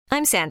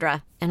I'm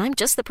Sandra, and I'm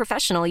just the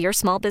professional your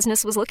small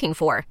business was looking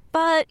for.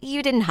 But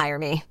you didn't hire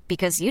me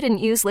because you didn't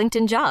use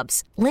LinkedIn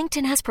Jobs.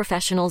 LinkedIn has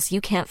professionals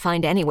you can't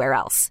find anywhere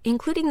else,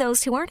 including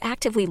those who aren't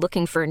actively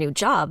looking for a new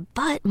job,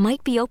 but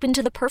might be open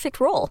to the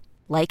perfect role,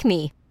 like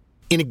me.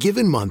 In a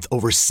given month,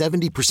 over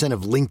 70%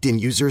 of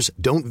LinkedIn users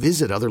don't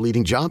visit other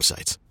leading job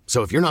sites.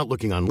 So if you're not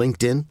looking on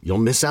LinkedIn, you'll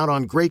miss out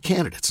on great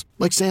candidates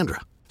like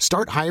Sandra.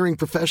 Start hiring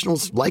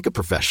professionals like a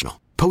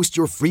professional. Post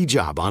your free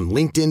job on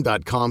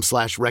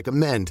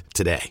linkedin.com/recommend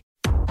today.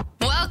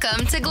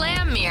 Welcome to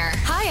Glam Mirror.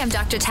 Hi, I'm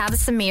Dr.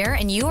 Tabitha Mir,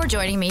 and you are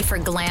joining me for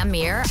Glam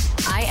Mirror.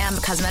 I am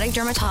a cosmetic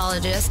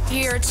dermatologist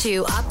here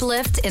to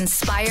uplift,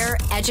 inspire,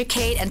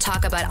 educate, and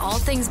talk about all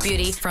things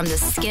beauty from the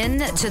skin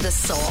to the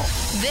soul.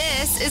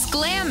 This is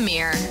Glam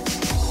Mirror.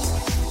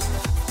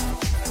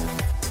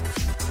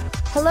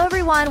 Hello,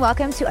 everyone.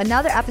 Welcome to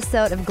another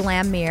episode of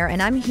Glam Mirror,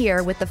 and I'm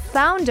here with the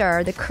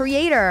founder, the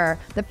creator,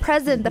 the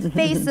president, the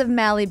face of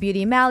Mally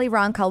Beauty, Mally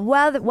Roncal.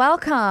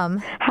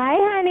 Welcome. Hi,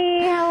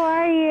 honey. How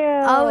are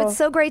you? Oh, it's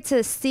so great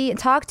to see and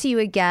talk to you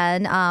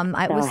again.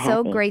 It was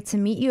so great to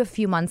meet you a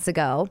few months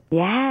ago.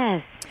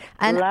 Yes.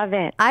 And love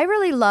it. I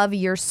really love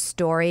your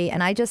story,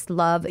 and I just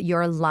love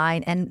your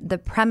line and the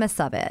premise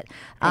of it.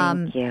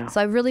 Thank you.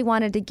 So I really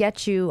wanted to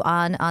get you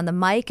on the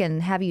mic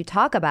and have you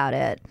talk about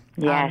it.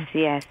 Yes,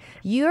 yes.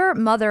 Your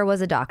mother was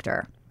a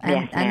doctor. And,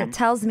 Yes, and ma'am. it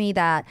tells me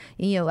that,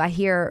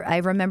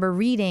 I remember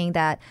reading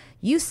that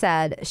you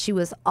said she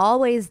was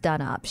always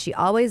done up. She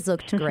always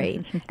looked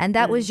great. And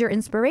that was your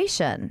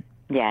inspiration.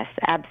 Yes,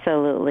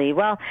 absolutely.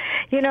 Well,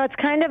 it's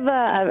kind of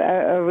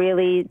a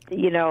really,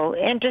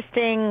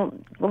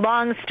 interesting,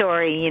 long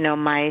story,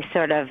 my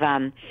sort of,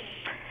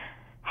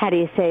 how do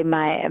you say,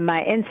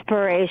 my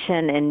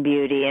inspiration in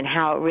beauty and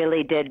how it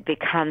really did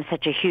become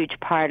such a huge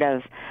part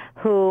of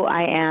who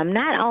I am,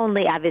 not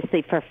only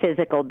obviously for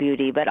physical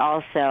beauty, but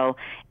also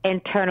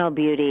internal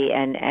beauty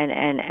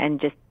and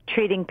just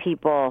treating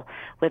people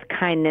with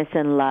kindness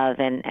and love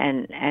and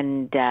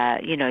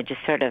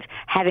just sort of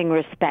having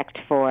respect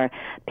for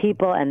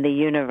people and the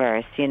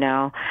universe,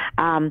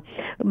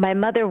 My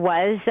mother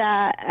was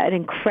an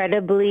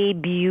incredibly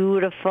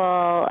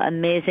beautiful,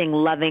 amazing,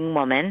 loving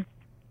woman.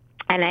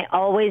 And I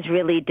always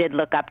really did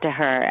look up to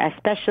her,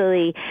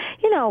 especially,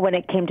 when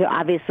it came to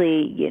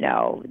obviously,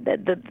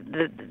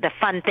 the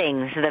fun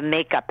things, the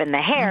makeup and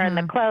the hair and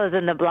the clothes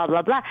and the blah,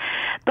 blah, blah.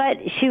 But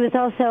she was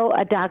also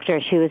a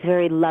doctor. She was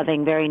very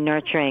loving, very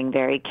nurturing,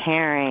 very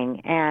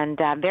caring, and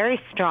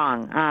very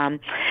strong.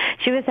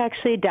 She was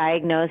actually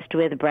diagnosed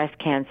with breast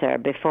cancer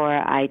before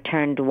I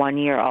turned 1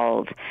 year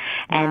old,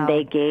 and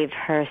they gave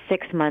her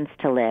 6 months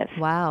to live.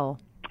 Wow.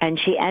 And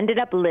she ended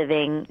up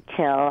living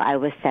till I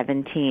was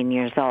 17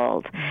 years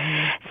old.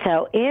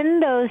 So in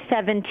those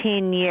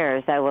 17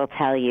 years, I will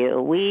tell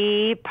you,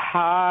 we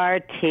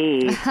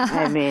partied.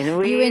 I mean,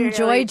 you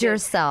enjoyed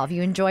yourself.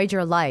 You enjoyed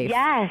your life.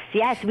 Yes.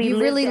 We you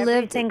really lived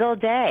every lived single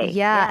day.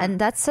 Yeah, and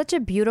that's such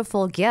a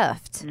beautiful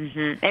gift.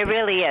 Mm-hmm. It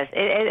really is.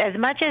 As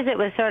much as it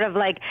was sort of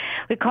like,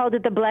 we called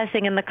it the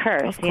blessing and the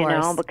curse,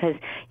 because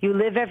you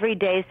live every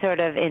day sort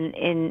of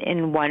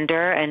in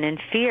wonder and in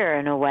fear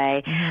in a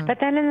way. Mm-hmm.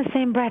 But then in the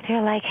same breath, you're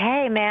like,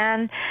 hey,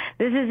 man,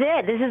 this is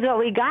it. This is what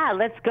we got.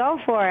 Let's go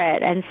for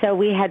it. And so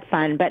we had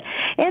fun. But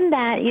in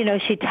that,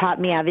 she taught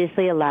me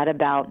obviously a lot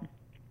about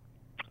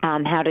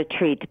how to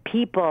treat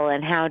people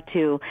and how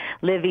to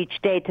live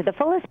each day to the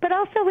fullest. But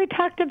also we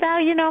talked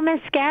about,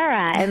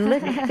 mascara and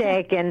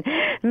lipstick and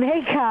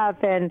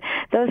makeup and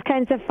those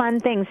kinds of fun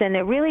things. And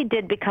it really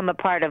did become a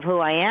part of who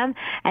I am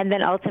and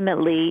then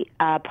ultimately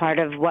part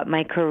of what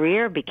my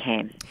career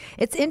became.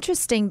 It's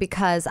interesting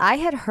because I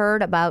had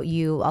heard about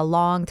you a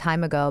long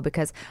time ago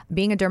because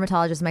being a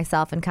dermatologist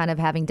myself and kind of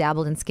having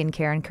dabbled in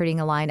skincare and creating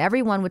a line,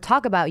 everyone would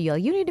talk about you.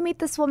 You need to meet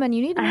this woman.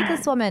 You need to meet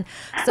this woman.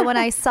 So when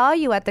I saw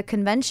you at the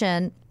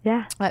convention,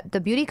 the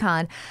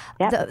BeautyCon,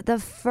 the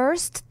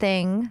first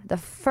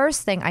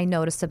thing I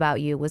noticed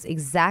about you was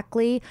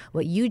exactly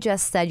what you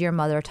just said your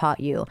mother taught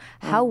you,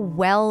 how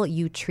well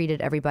you treated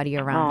everybody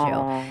around you.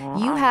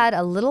 You had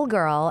a little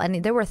girl,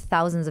 and there were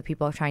thousands of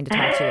people trying to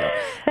talk to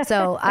you.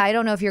 So I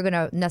don't know if you're going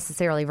to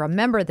necessarily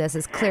remember this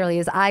as clearly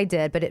as I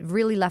did, but it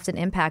really left an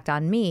impact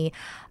on me.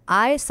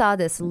 I saw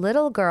this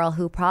little girl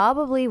who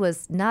probably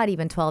was not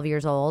even 12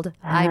 years old.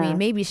 I mean,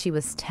 maybe she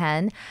was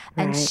 10.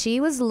 And she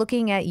was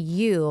looking at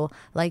you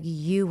like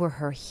you were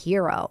her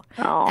hero.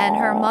 And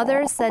her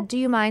mother said, do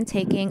you mind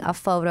taking a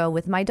photo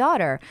with my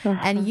daughter?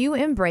 And you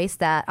embraced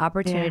that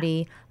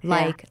opportunity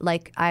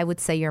like I would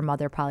say your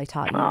mother probably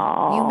taught you.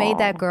 You made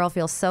that girl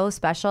feel so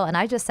special. And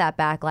I just sat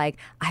back like,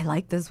 I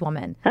like this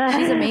woman.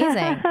 She's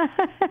amazing.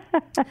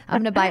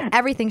 I'm going to buy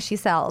everything she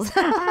sells.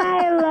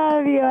 I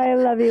love you. I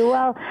love you.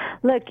 Well,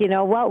 look,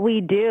 what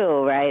we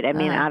do, right? I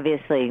mean,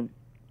 obviously,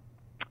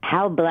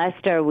 how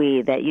blessed are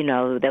we that,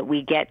 that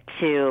we get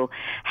to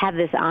have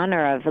this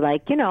honor of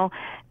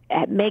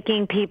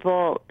making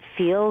people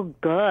feel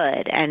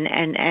good and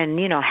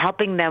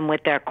helping them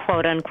with their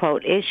quote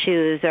unquote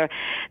issues, or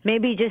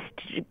maybe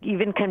just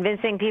even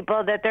convincing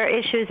people that their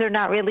issues are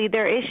not really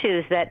their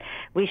issues, that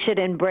we should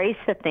embrace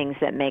the things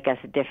that make us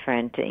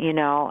different,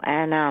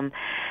 and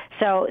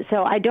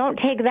so I don't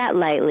take that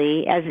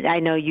lightly, as I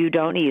know you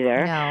don't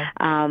either.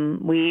 No.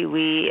 We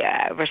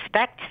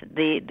respect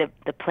the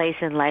place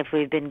in life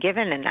we've been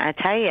given, and I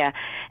tell you,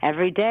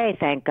 every day,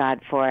 thank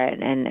God for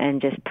it,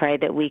 and just pray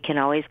that we can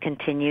always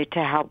continue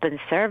to help and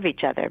serve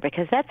each other,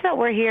 because that's what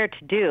we're here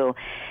to do,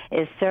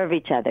 is serve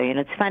each other.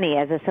 It's funny,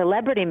 as a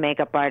celebrity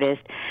makeup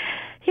artist,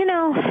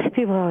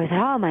 people always,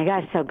 oh my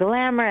gosh, so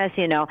glamorous.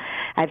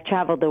 I've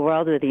traveled the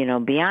world with,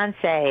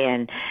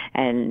 Beyonce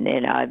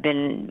and I've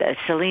been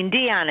Celine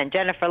Dion and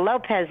Jennifer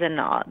Lopez and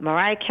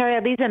Mariah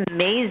Carey, these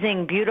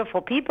amazing,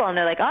 beautiful people. And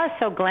they're like, oh,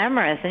 so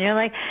glamorous. And you're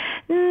like,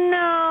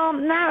 no,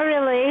 not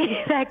really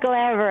that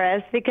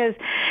glamorous, because,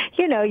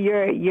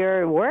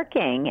 you're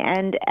working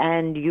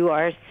and you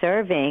are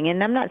serving.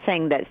 And I'm not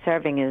saying that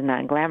serving is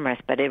not glamorous,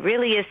 but it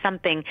really is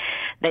something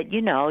that,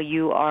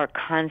 you are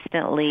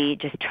constantly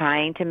just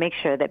trying to make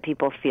sure that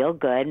people feel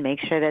good, make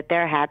sure that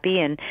they're happy,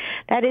 and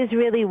that is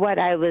really what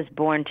I was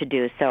born to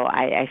do. So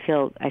I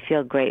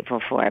feel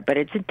grateful for it, but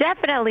it's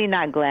definitely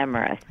not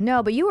glamorous.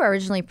 No, but you were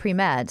originally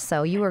pre-med,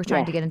 so you were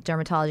trying to get into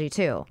dermatology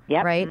too,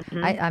 yep. right?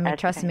 Mm-hmm. I mean,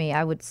 trust me,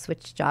 I would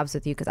switch jobs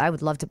with you, because I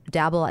would love to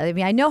dabble. I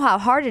mean, I know how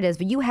hard it is,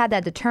 but you had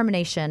that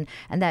determination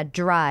and that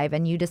drive,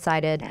 and you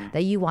decided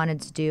that you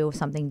wanted to do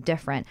something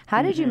different.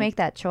 How did you make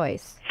that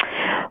choice?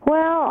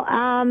 Well,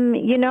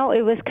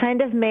 it was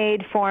kind of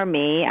made for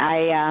me.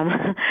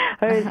 I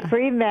was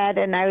pre-med,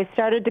 and I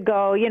started to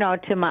go,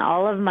 to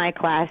all of my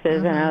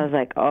classes, and I was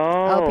like,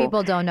 oh. Oh,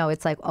 people don't know.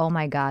 It's like, oh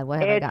my God, what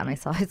have I got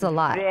myself? It's a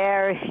lot.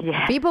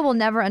 Yeah. People will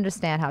never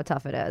understand how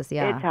tough it is.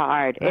 Yeah. It's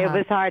hard. It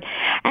was hard.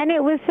 And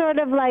it was sort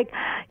of like,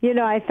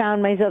 I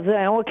found myself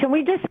saying, well, can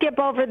we just skip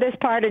over this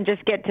part and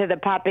just get to the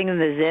popping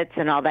and the zits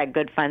and all that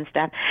good fun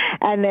stuff?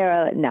 And they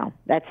were like, no,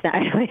 that's not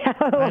really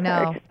how it works. No,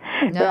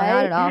 right?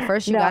 not at all.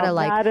 First, you got to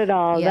not at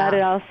all. Yeah. Not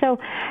at all. So,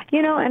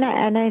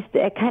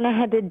 I kind of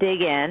had to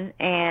dig in,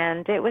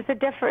 and it was a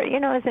different, it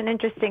was an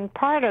interesting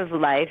part of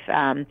life.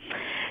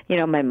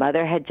 My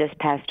mother had just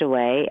passed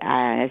away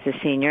as a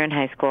senior in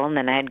high school, and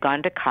then I had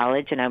gone to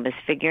college, and I was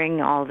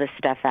figuring all this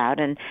stuff out.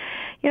 And,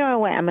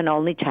 I'm an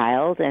only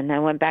child, and I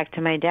went back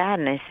to my dad,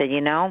 and I said,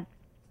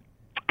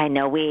 I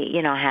know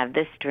we, have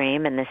this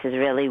dream, and this is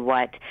really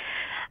what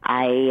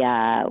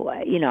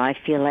I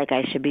feel like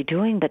I should be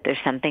doing, but there's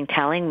something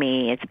telling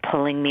me it's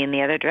pulling me in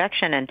the other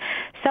direction. And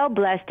so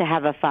blessed to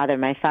have a father.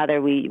 My father,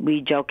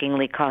 we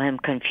jokingly call him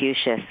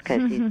Confucius,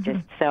 because he's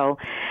just so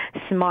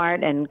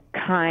smart and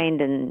kind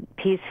and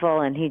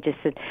peaceful. And he just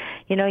said,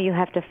 you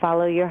have to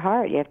follow your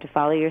heart. You have to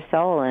follow your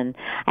soul. And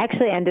I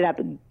actually ended up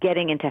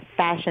getting into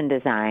fashion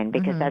design,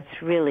 because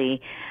that's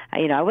really,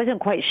 I wasn't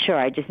quite sure.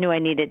 I just knew I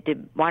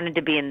wanted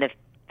to be in the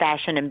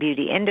fashion and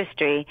beauty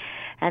industry,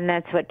 and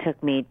that's what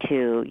took me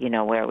to,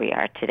 where we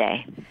are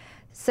today.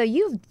 So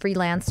you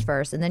freelanced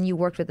first, and then you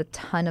worked with a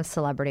ton of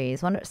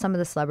celebrities. What are some of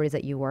the celebrities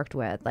that you worked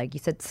with? Like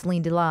you said,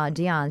 Celine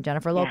Dion,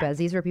 Jennifer Lopez.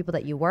 These were people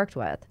that you worked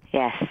with.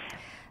 Yes.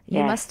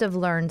 You must have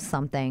learned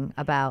something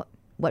about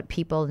what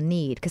people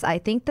need, because I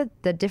think that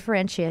the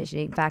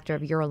differentiating factor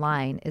of your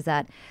line is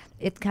that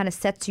it kind of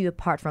sets you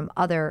apart from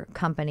other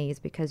companies,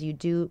 because you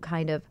do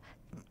kind of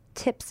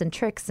tips and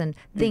tricks and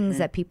things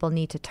that people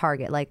need to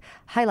target, like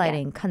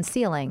highlighting,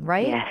 concealing,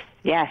 right?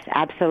 Yes,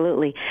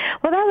 absolutely.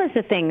 Well, that was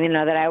the thing,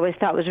 that I always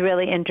thought was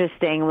really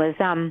interesting was,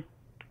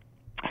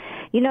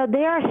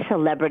 they are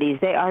celebrities.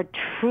 They are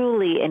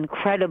truly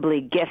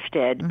incredibly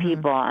gifted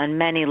people on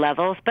many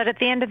levels. But at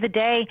the end of the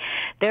day,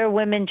 they're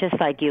women just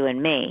like you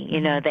and me.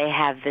 They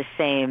have the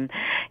same,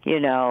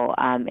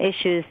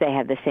 issues. They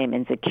have the same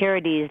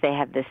insecurities. They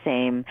have the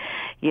same,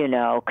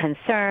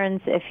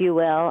 concerns, if you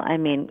will. I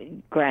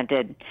mean,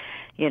 granted,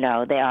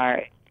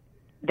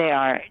 they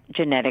are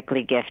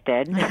genetically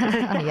gifted.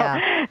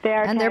 Yeah.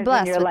 They're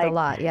blessed with like, a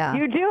lot, yeah.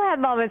 You do have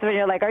moments when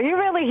you're like, are you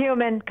really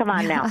human? Come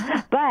on now.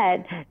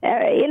 But,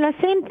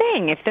 same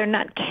thing. If they're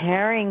not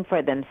caring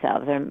for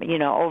themselves or,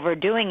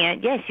 overdoing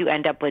it, yes, you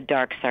end up with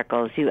dark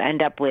circles. You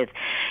end up with,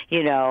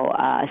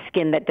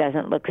 skin that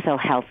doesn't look so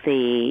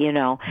healthy,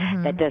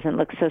 that doesn't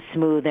look so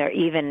smooth or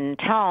even in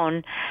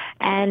tone.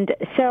 And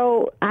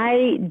so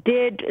I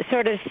did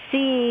sort of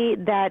see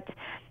that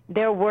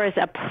there was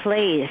a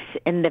place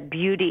in the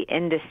beauty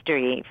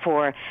industry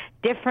for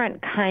different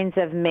kinds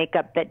of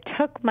makeup that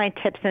took my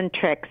tips and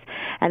tricks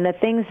and the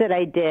things that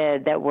I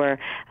did that were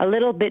a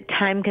little bit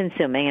time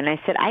consuming. And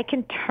I said, I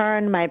can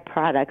turn my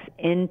products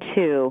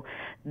into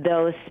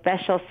those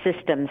special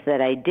systems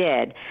that I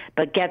did,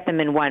 but get them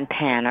in one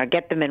pan or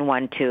get them in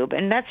one tube.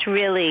 And that's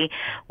really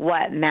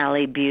what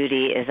Mally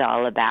Beauty is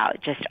all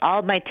about. Just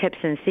all my tips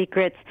and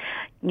secrets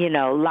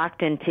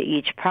locked into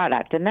each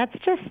product. And that's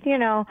just,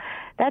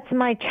 that's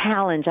my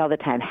challenge all the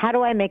time. How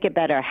do I make it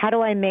better? How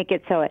do I make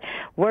it so it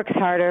works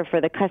harder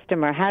for the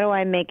customer? How do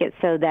I make it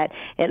so that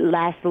it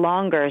lasts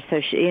longer?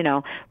 So,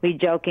 we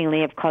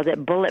jokingly have called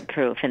it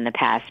bulletproof in the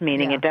past,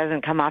 meaning it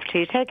doesn't come off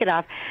till you take it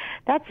off.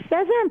 Those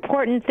are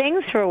important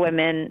things for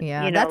women.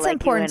 Yeah, that's like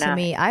important to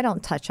me. I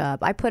don't touch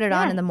up. I put it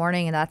on in the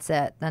morning and that's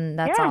it. And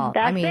that's all.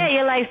 That's it.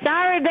 You're like,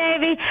 sorry,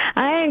 baby,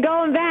 I ain't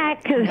going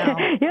back because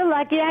you're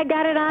lucky I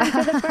got it on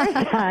for the first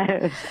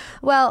time.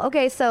 Well,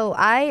 okay, so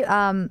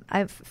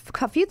I've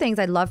a few things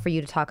I'd love for you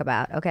to talk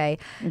about, okay?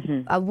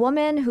 Mm-hmm. A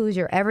woman who's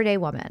your everyday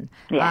woman,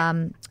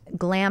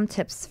 glam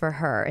tips for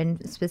her,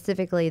 and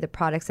specifically the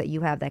products that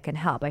you have that can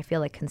help. I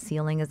feel like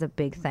concealing is a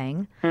big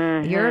thing.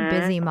 Mm-hmm. You're a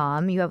busy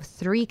mom. You have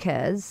 3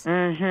 kids.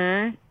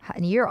 Mm-hmm.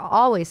 And you're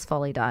always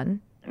fully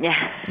done.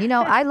 Yeah.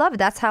 I love it.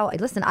 That's how,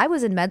 listen, I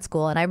was in med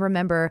school and I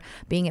remember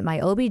being at my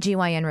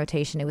OBGYN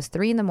rotation. It was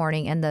 3 a.m.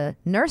 and the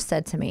nurse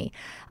said to me,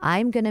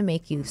 I'm going to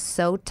make you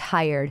so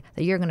tired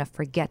that you're going to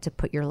forget to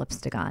put your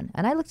lipstick on.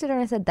 And I looked at her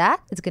and I said,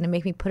 that is going to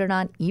make me put it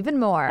on even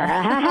more.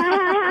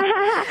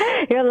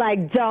 You're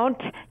like, don't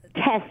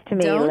test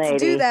me, Don't lady.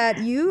 do that.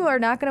 You are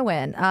not going to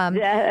win.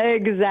 Yeah,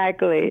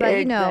 exactly. But,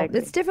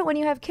 it's different when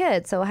you have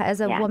kids. So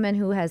as a woman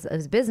who has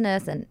a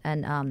business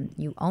and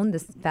you own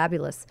this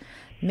fabulous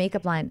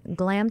makeup line,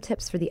 glam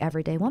tips for the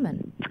everyday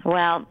woman.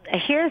 Well,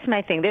 here's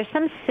my thing. There's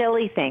some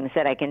silly things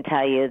that I can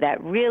tell you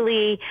that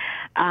really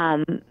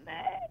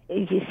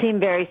seem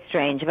very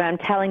strange, but I'm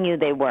telling you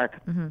they work.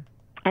 Mm-hmm.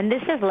 And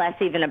this is less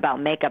even about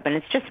makeup, and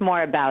it's just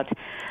more about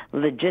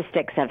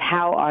logistics of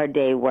how our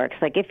day works.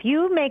 Like if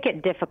you make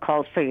it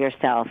difficult for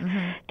yourself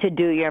to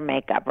do your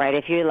makeup, right?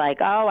 If you're like,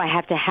 oh, I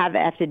have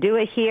to do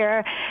it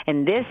here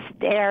in this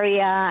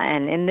area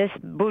and in this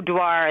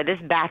boudoir or this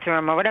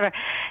bathroom or whatever,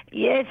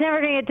 it's never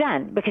going to get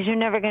done because you're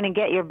never going to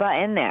get your butt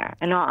in there,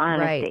 in all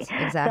honesty.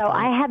 Right, exactly. So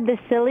I had this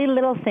silly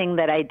little thing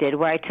that I did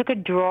where I took a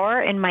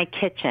drawer in my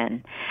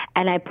kitchen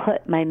and I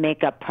put my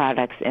makeup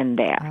products in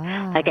there.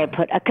 Like I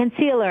put a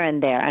concealer in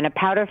there, and a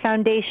powder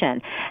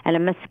foundation, and a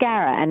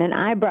mascara, and an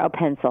eyebrow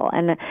pencil,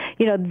 and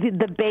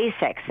the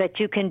basics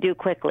that you can do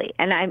quickly.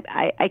 And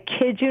I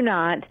kid you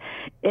not,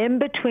 in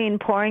between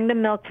pouring the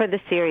milk for the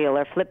cereal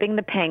or flipping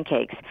the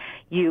pancakes,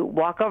 you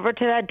walk over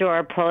to that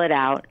drawer, pull it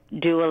out,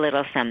 do a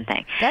little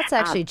something. That's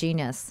actually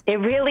genius. It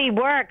really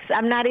works.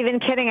 I'm not even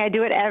kidding. I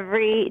do it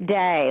every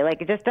day,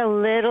 like just a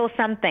little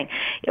something.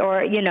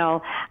 Or,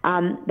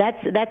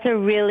 that's a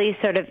really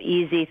sort of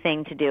easy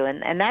thing to do.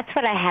 And that's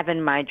what I have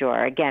in my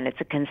drawer. Again,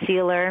 it's a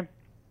concealer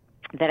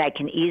that I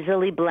can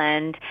easily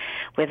blend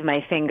with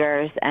my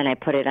fingers, and I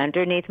put it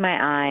underneath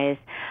my eyes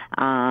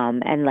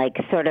and like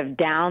sort of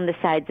down the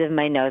sides of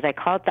my nose. I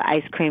call it the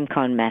ice cream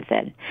cone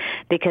method,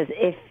 because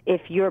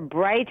if you're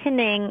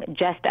brightening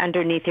just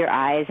underneath your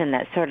eyes in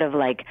that sort of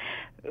like,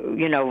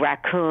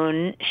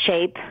 raccoon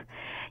shape,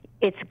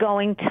 it's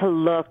going to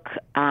look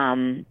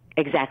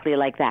exactly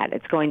like that.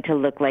 It's going to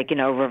look like,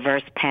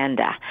 reverse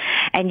panda.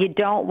 And you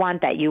don't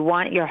want that. You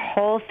want your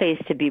whole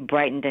face to be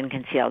brightened and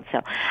concealed.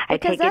 So I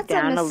take it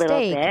down a little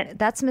bit.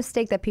 That's a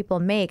mistake that people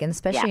make, and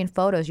especially in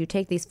photos. You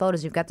take these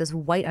photos, you've got this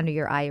white under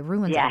your eye. It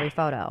ruins every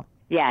photo.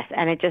 Yes,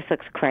 and it just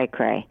looks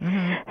cray-cray.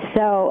 Mm-hmm.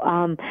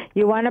 So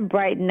you want to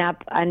brighten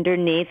up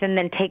underneath and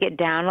then take it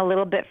down a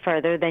little bit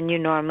further than you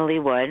normally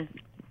would.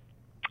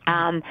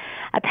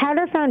 A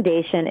powder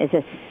foundation is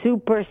a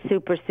super,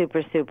 super,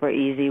 super, super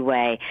easy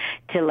way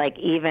to like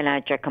even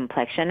out your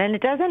complexion. And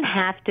it doesn't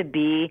have to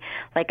be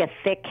like a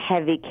thick,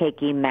 heavy,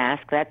 cakey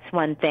mask. That's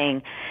one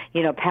thing.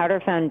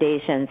 Powder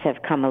foundations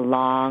have come a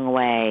long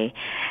way.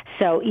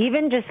 So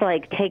even just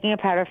like taking a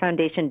powder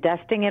foundation,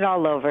 dusting it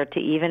all over to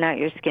even out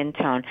your skin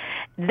tone,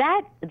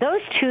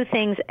 those 2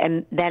 things,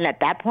 and then at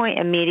that point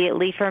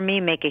immediately for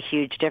me make a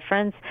huge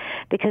difference,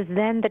 because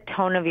then the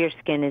tone of your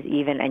skin is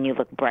even and you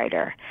look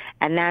brighter.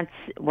 And that's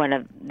one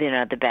of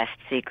the best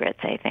secrets,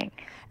 I think.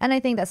 And I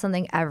think that's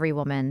something every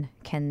woman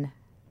can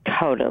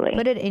totally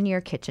put it in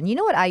your kitchen. You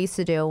know what I used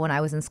to do when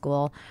I was in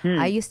school?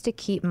 I used to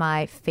keep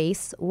my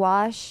face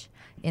wash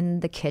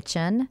in the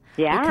kitchen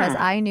because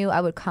I knew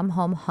I would come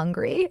home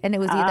hungry, and it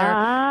was either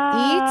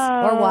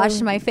eat or wash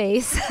my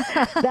face.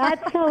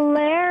 That's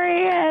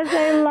hilarious.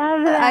 I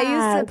love that. I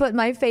used to put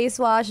my face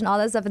wash and all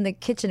that stuff in the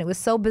kitchen. It was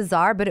so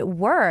bizarre, but it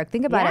worked.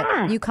 Think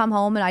about it. You come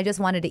home and I just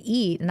wanted to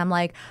eat, and I'm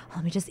like,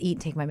 let me just eat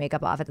and take my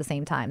makeup off at the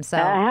same time. So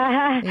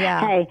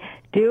Hey,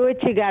 do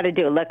what you got to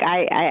do. Look,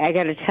 I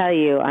got to tell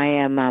you, I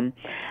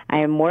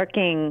am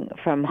working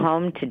from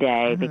home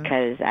today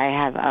because I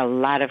have a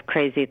lot of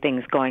crazy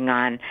things going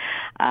on.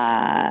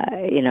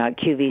 At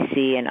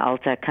QVC and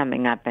Ulta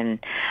coming up, and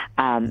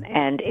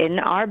in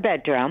our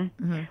bedroom,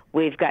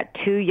 we've got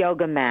 2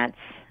 yoga mats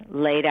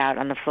laid out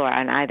on the floor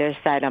on either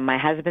side, on my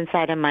husband's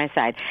side and my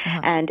side,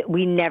 and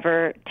we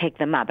never take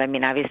them up. I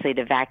mean, obviously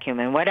to vacuum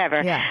and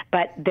whatever,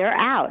 but they're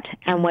out,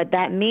 and what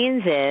that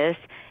means is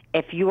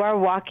if you are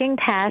walking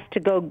past to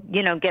go,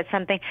 get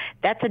something,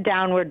 that's a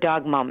downward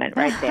dog moment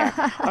right there.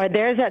 Or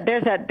there's a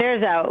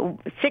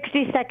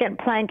 60-second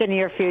plank in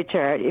your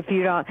future if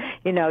you don't,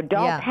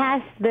 don't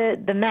pass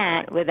the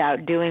mat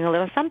without doing a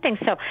little something.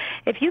 So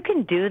if you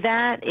can do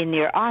that in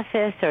your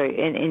office or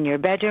in your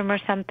bedroom or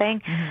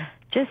something,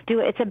 just do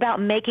it. It's about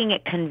making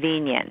it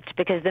convenient,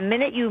 because the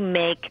minute you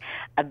make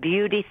a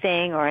beauty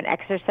thing or an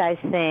exercise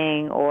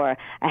thing or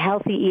a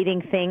healthy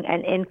eating thing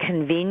an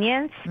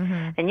inconvenience,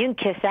 and you can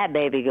kiss that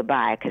baby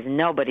goodbye, because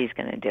nobody's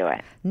going to do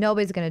it.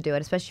 Nobody's going to do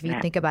it, especially if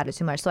you think about it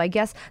too much. So I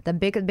guess the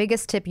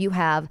biggest tip you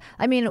have,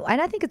 and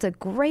I think it's a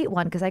great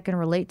one because I can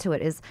relate to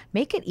it, is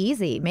make it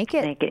easy. Make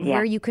it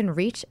where you can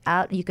reach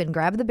out. You can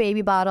grab the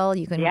baby bottle.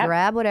 You can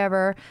grab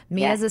whatever.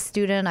 Me as a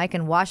student, I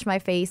can wash my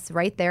face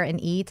right there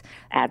and eat.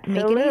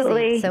 Absolutely. Make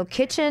it easy. So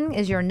kitchen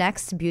is your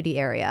next beauty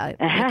area.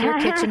 Make your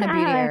kitchen a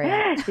beauty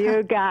area.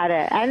 You got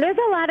it. And there's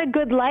a lot of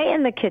good light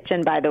in the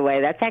kitchen, by the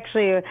way. That's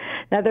actually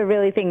another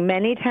really thing.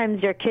 Many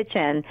times your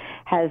kitchen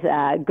has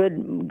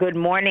good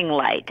morning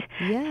light.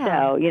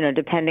 Yeah. So,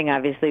 depending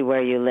obviously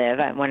where you live.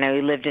 When I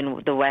lived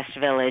in the West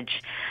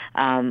Village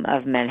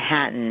of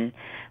Manhattan,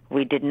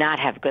 we did not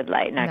have good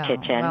light in our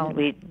kitchen. Well,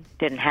 we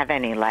didn't have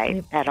any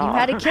light at all.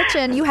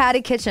 You had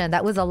a kitchen.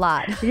 That was a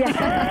lot.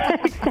 Yeah,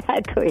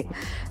 exactly.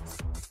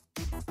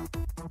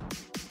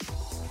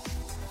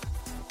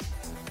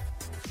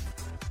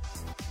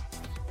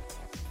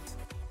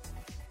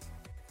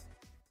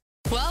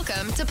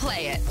 Welcome to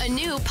Play It, a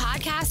new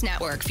podcast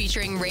network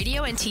featuring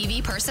radio and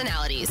TV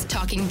personalities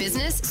talking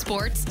business,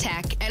 sports,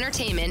 tech,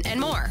 entertainment, and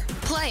more.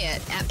 Play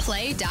it at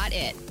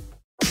play.it.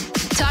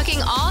 Talking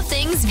all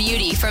things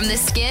beauty from the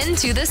skin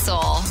to the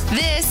soul.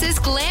 This is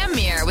Glam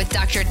Mirror with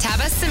Dr.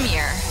 Tabas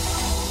Samir.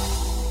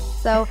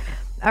 So,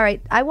 all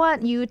right, I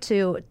want you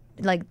to,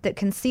 the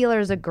concealer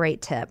is a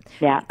great tip.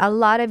 Yeah. A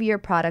lot of your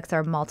products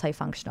are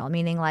multifunctional,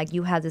 meaning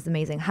you have this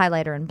amazing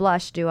highlighter and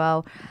blush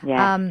duo.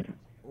 Yeah.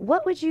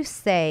 What would you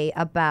say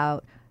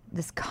about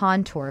this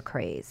contour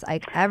craze?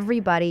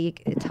 Everybody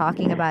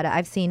talking about it.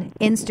 I've seen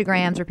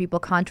Instagrams where people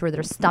contour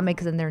their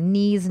stomachs and their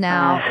knees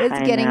now. It's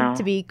getting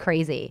to be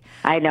crazy.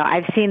 I know.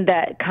 I've seen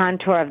the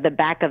contour of the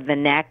back of the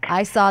neck.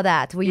 I saw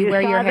that. Will you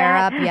wear your hair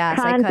up? Yes,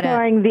 I couldn't.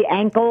 Contouring the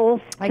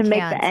ankles to make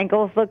can't. the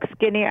ankles look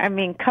skinnier. I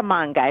mean, come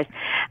on, guys.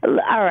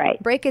 All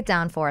right. Break it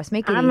down for us.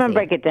 Make it easy. I'm going to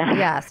break it down.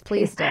 Yes,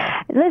 please do.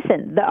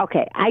 Listen,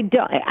 I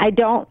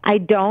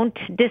don't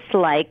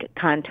dislike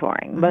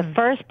contouring. The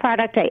first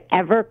product I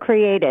ever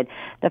created,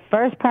 the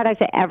first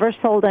product I ever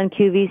sold on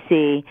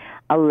QVC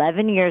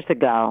 11 years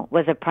ago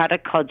was a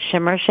product called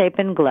Shimmer, Shape,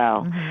 and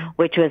Glow,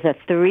 which was a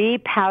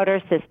 3-powder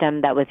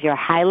system that was your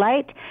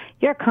highlight,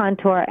 your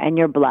contour, and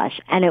your blush.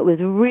 And it was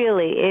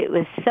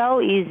so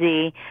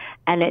easy,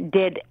 and it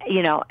did,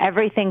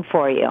 everything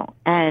for you.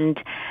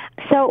 And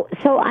so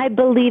I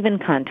believe in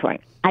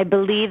contouring. I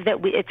believe that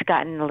it's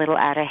gotten a little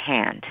out of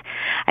hand.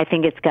 I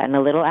think it's gotten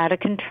a little out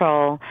of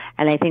control,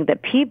 and I think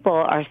that people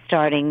are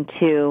starting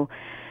to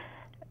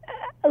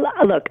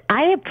look,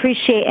 I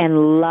appreciate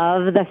and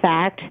love the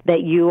fact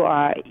that you,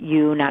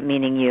 not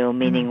meaning you,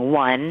 meaning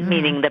one,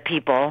 meaning the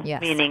people,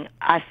 meaning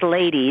us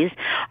ladies,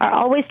 are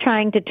always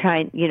trying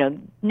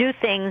new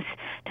things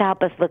to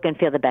help us look and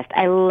feel the best.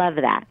 I love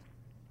that.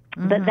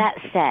 But that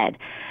said,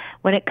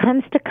 when it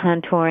comes to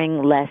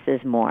contouring, less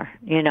is more.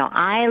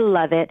 I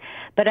love it,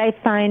 but I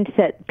find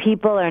that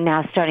people are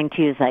now starting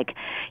to use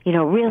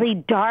really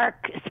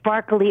dark,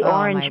 sparkly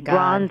orange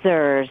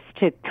bronzers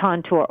to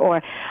contour.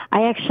 Or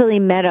I actually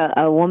met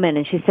a woman,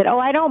 and she said,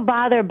 I don't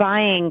bother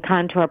buying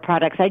contour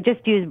products. I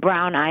just use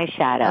brown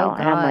eyeshadow.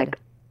 And I'm like,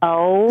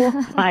 oh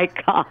my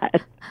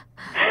God.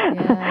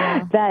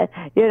 That,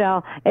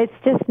 it's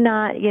just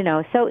not,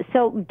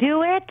 so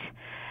do it,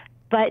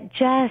 but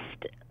just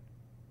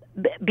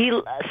be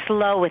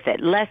slow with it.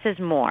 Less is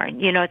more.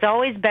 It's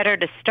always better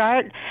to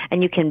start,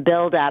 and you can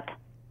build up.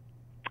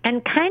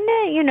 And kind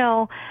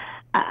of,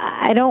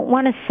 I don't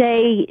want to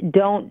say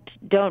don't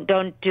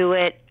do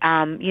it.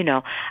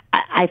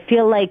 I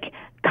feel like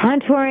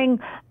contouring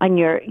on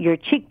your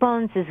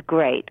cheekbones is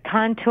great.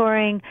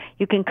 Contouring,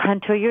 you can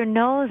contour your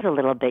nose a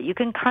little bit. You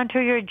can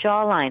contour your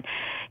jawline.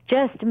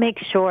 Just make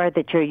sure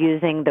that you're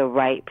using the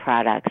right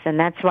products. And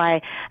that's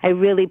why I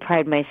really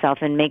pride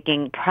myself in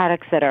making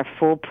products that are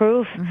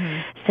foolproof,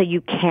 so you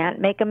can't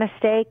make a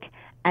mistake.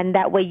 And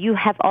that way you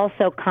have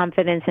also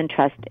confidence and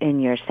trust in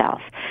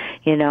yourself.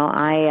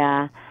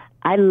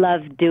 I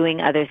love doing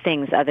other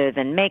things other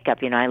than makeup.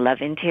 I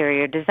love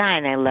interior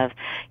design. I love,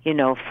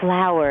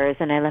 flowers,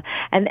 and I love,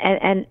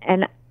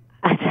 and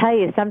I tell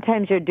you,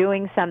 sometimes you're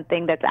doing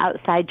something that's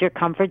outside your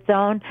comfort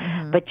zone,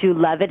 but you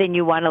love it and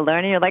you want to learn,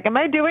 and you're like, am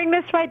I doing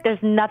this right?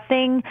 There's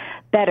nothing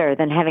better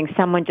than having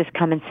someone just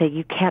come and say,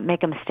 you can't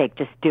make a mistake,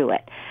 just do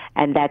it.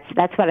 And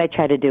that's what I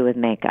try to do with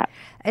makeup.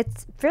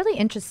 It's really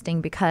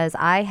interesting because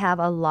I have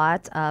a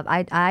lot of,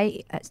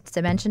 I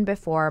mentioned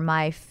before,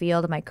 my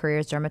field of my career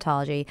is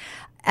dermatology.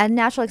 a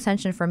natural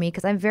extension for me,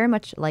 because I'm very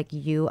much like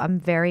you. I'm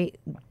very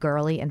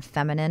girly and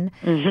feminine.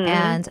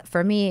 And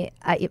for me,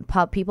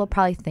 people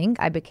probably think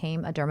I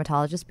became a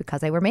dermatologist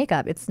because I wear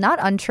makeup. It's not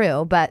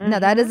untrue, but no,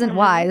 that isn't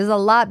why. There's a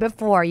lot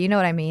before. You know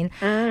what I mean?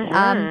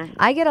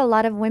 I get a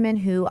lot of women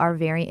who are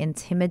very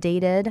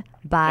intimidated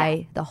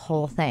by the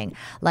whole thing.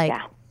 Like,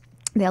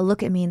 they'll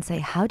look at me and say,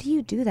 how do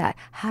you do that?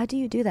 How do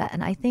you do that?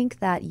 And I think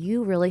that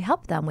you really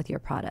help them with your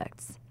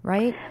products,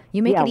 right?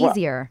 You make it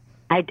easier.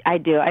 I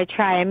do. I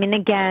try. I mean,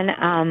 again,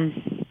 I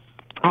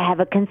have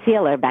a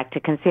concealer, back to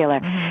concealer.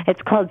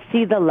 It's called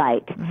See the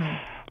Light.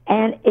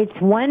 And it's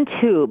one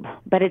tube,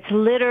 but it's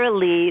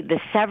literally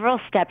the several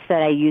steps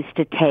that I used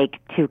to take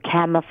to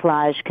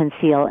camouflage,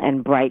 conceal,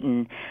 and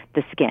brighten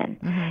the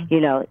skin.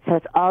 You know, so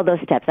it's all those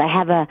steps. I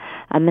have a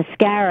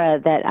mascara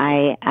that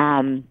I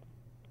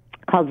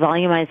called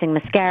volumizing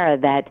mascara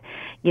that,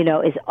 you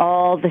know, is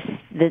all the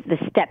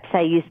steps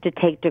I used to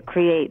take to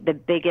create the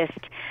biggest,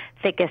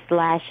 thickest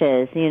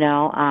lashes, you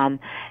know.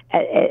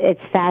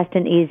 It's fast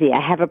and easy.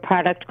 I have a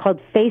product called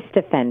Face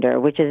Defender,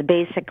 which is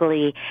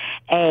basically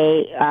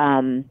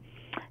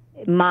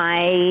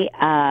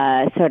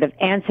my sort of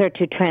answer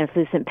to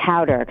translucent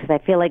powder, because I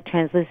feel like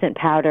translucent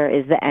powder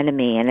is the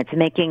enemy, and it's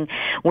making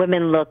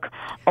women look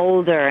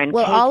older and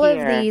well, cakier. all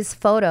of these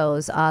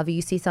photos of,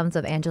 you see some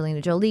of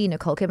Angelina Jolie,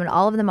 Nicole Kidman,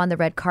 all of them on the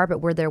red carpet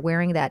where they're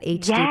wearing that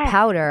HD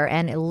powder,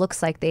 and it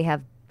looks like they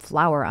have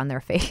flour on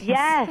their face.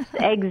 Yes,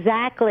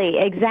 exactly.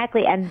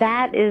 And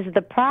that is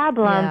the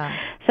problem.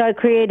 So I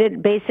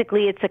created,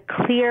 basically, it's a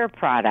clear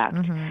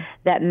product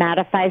that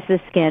mattifies the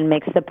skin,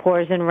 makes the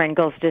pores and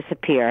wrinkles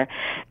disappear.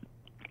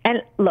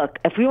 And look,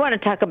 if we want to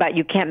talk about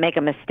you can't make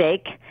a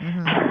mistake,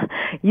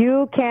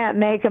 you can't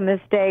make a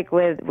mistake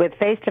with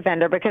Face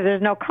Defender because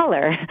there's no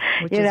color.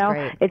 Which you is know,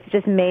 great. It's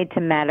just made to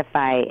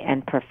mattify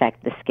and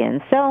perfect the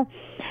skin. So,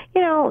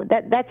 you know,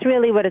 that's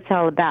really what it's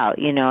all about.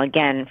 You know,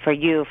 again, for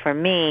you, for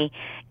me,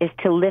 is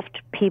to lift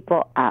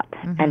people up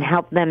and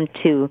help them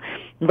to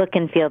look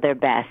and feel their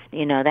best.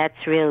 You know,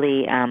 that's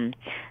really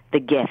the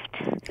gift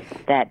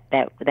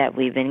that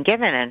we've been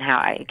given, and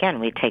how, again,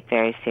 we take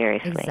very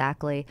seriously.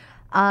 Exactly.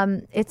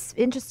 It's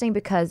interesting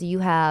because you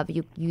have,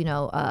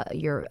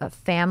 you're a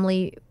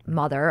family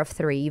mother of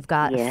 3. You've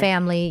got a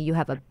family, you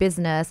have a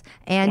business,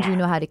 and you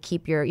know how to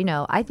keep your,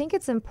 I think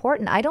it's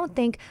important. I don't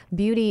think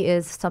beauty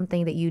is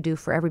something that you do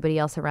for everybody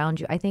else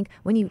around you. I think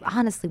when you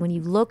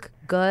look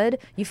good,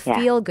 you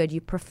feel good,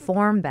 you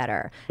perform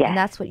better. And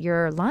that's what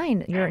your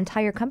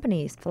entire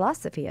company's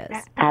philosophy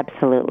is.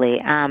 Absolutely.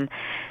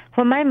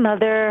 Well, my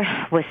mother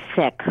was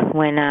sick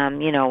when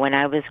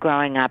I was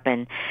growing up,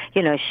 and,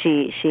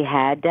 she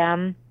had,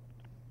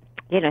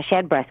 she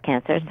had breast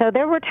cancer. So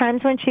there were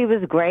times when she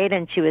was great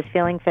and she was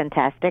feeling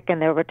fantastic,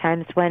 and there were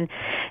times when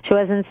she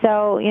wasn't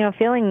so,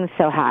 feeling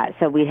so hot.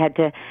 So we had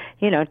to,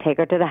 take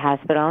her to the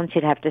hospital, and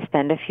she'd have to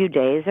spend a few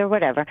days or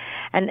whatever.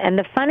 And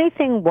the funny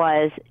thing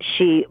was,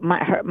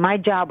 my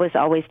job was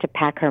always to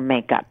pack her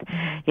makeup.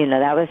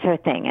 That was her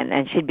thing.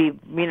 And she'd be,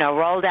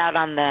 rolled out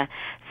on the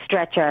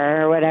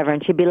stretcher or whatever,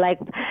 and she'd be like,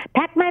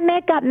 pack my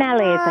makeup,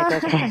 Melly. It's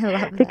like,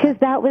 okay. Because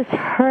that was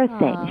her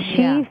thing.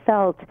 She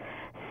felt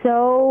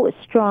so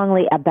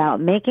strongly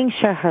about making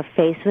sure her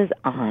face was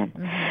on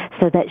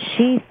so that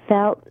she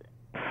felt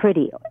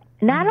pretty.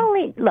 Not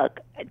only, look,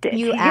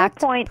 you to act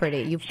your point,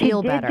 pretty, you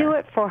feel better. She did do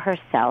it for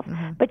herself,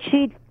 but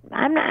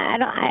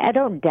I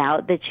don't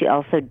doubt that she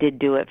also did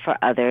do it for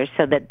others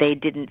so that they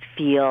didn't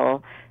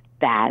feel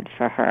bad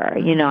for her.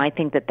 I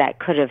think that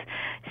could have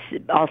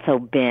also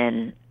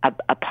been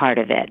a part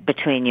of it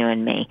between you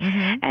and me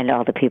and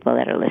all the people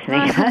that are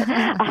listening.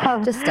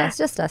 Just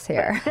us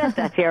here. Just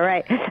us here,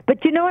 right.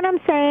 But you know what I'm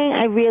saying?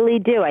 I really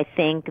do. I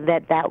think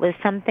that was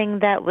something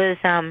that was,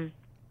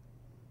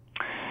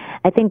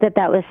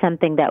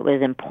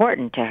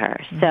 important to her.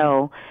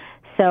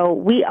 So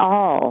we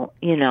all,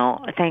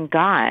 thank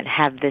God,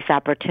 have this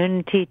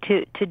opportunity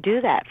to do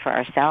that for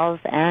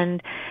ourselves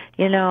and,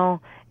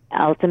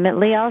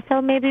 ultimately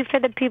also maybe for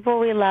the people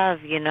we love,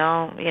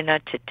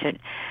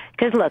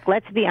 because look,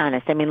 let's be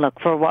honest. I mean, look,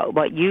 for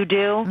what you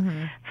do,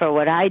 for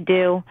what I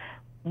do,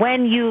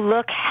 when you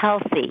look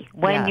healthy,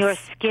 when your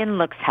skin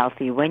looks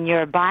healthy, when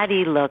your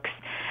body looks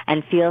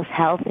and feels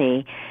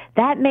healthy,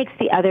 that makes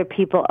the other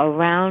people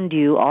around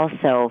you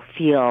also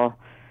feel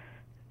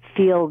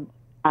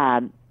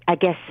I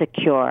guess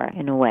secure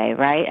in a way,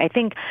 right? I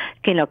think,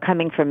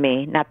 coming from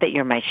me, not that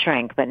you're my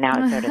shrink, but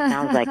now it sort of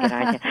sounds like it,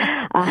 aren't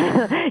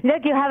you?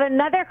 Look, you have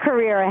another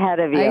career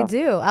ahead of you. I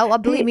do.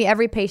 Believe me,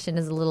 every patient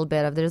is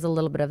there's a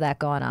little bit of that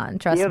going on.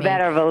 Trust me. You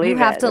better believe it. You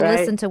have to right?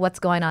 listen to what's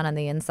going on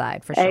the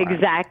inside, for sure.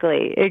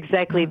 Exactly.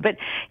 But,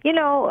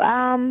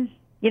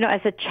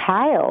 as a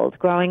child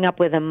growing up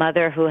with a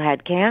mother who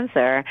had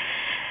cancer,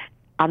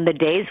 on the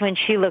days when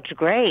she looked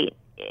great,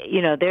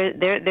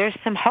 there's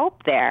some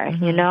hope there.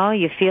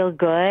 You feel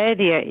good.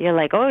 You're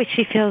like, oh,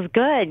 she feels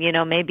good.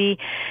 Maybe,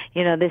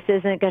 this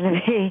isn't going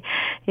to be,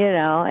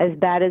 as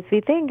bad as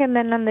we think. And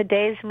then on the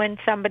days when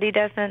somebody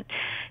doesn't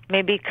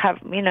maybe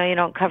you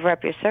don't cover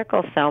up your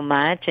circle so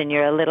much, and you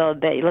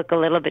look a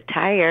little bit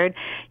tired,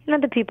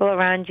 the people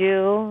around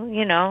you,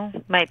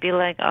 might be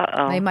like,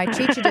 uh-oh. They might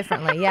treat you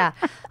differently. Yeah,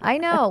 I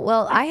know.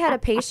 Well, I had a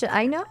patient.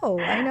 I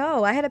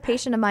know. I had a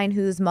patient of mine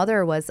whose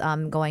mother was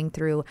going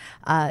through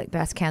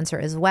breast cancer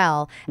as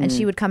well, and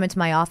she would come into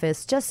my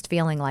office just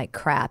feeling like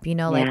crap,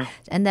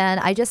 and then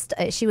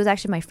she was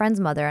actually my friend's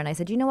mother, and I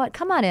said, you know what,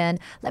 come on in,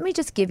 let me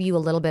just give you a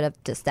little bit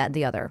of this, that, and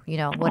the other,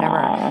 whatever.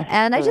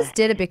 And I just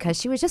did it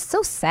because she was just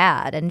so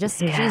sad, and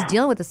she was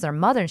dealing with this with her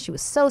mother, and she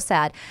was so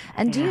sad.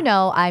 And do you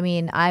know, I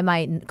mean, I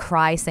might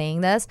cry saying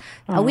this.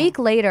 A week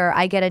later,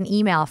 I get an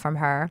email from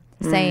her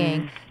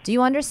saying, do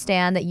you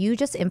understand that you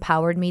just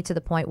empowered me to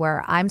the point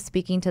where I'm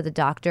speaking to the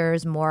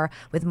doctors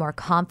with more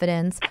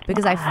confidence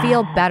because I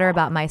feel better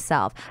about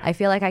myself. I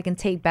feel like I can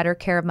take better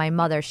care of my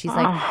mother. She's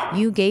like,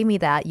 you gave me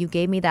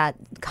that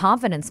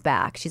confidence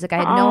back. She's like, I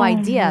had no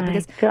idea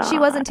because she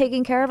wasn't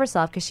taking care of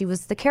herself because she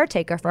was the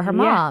caretaker for her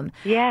mom.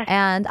 Yes.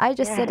 And I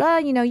just said,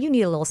 you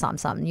need a little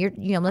something.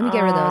 Let me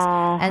get rid of those.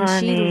 And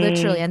honey. she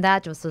literally, and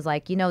that just was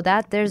like,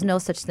 that there's no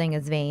such thing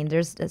as vain.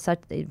 There's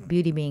such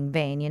beauty being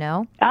vain,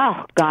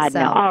 Oh, God,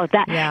 no. Oh,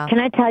 that. Yeah.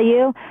 Can I tell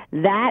you,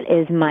 that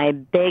is my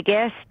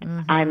biggest.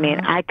 I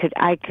mean, I could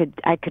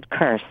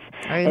curse.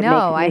 I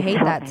know. I hate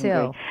that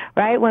too.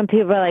 Right? When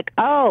people are like,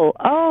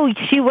 oh,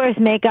 she wears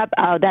makeup.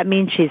 Oh, that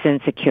means she's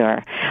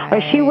insecure. Right.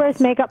 Or she wears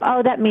makeup.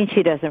 Oh, that means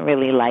she doesn't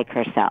really like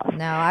herself.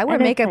 No, I wear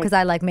makeup because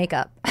I like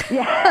makeup.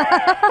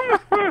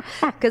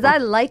 Because I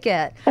like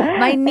it.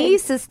 My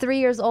niece is 3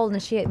 years old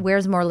and she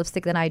wears more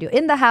lipstick than I do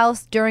in the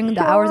house during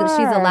the hours that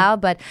she's allowed.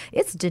 But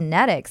it's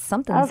genetics.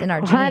 Something's in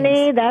our genes.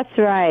 Honey, that's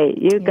right.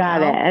 You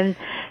got it. And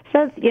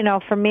so,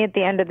 for me at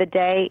the end of the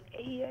day,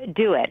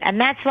 do it.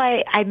 And that's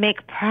why I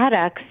make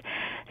products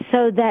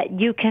so that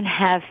you can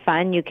have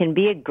fun. You can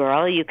be a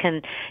girl. You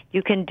can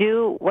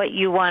do what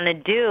you want to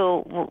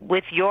do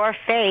with your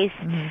face,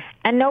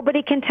 and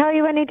nobody can tell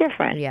you any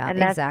different. Yeah,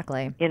 and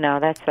exactly.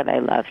 That's what I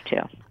love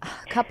too.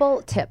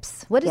 Couple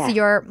tips. What is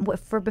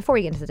before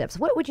we get into the tips,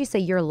 what would you say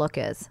your look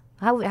is?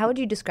 How would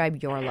you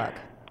describe your look?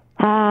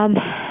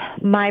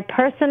 My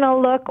personal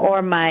look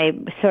or my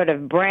sort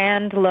of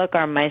brand look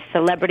or my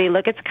celebrity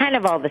look, it's kind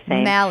of all the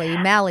same.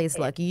 Mally's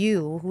look.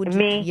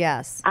 Me?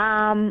 Yes.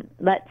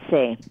 Let's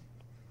see.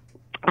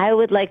 I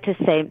would like to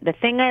say the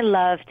thing I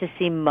love to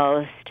see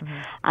most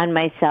on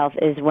myself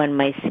is when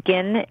my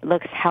skin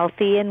looks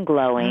healthy and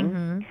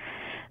glowing.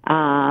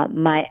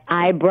 My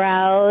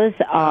eyebrows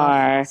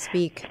are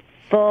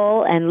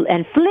full and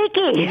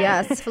fleeky.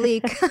 Yes,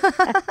 fleek.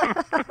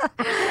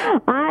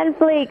 On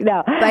fleek,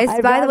 no.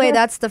 By the way,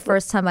 that's the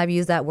first time I've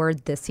used that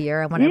word this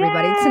year. I want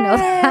everybody to know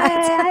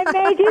that. I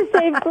made you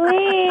say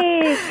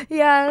fleek.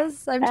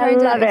 Yes, I'm trying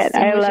to love it.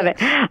 I love it.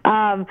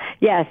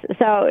 Yes,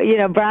 so,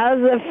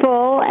 brows are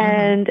full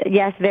and,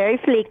 yes, very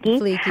fleeky.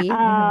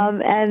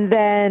 And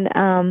then,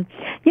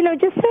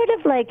 just sort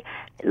of like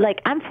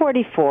I'm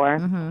 44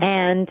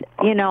 and,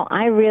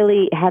 I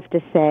really have to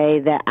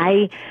say that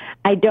I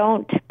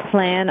don't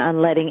plan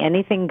on letting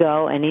anything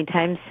go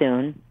anytime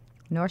soon.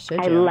 Nor should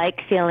you. I like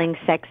feeling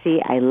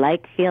sexy. I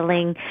like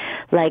feeling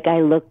like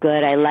I look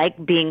good. I like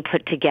being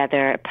put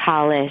together,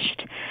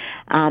 polished,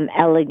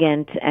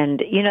 elegant, and,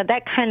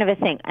 that kind of a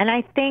thing. And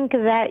I think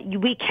that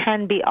we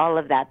can be all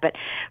of that. But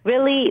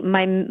really,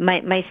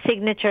 my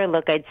signature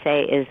look, I'd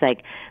say, is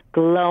like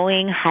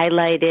glowing,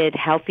 highlighted,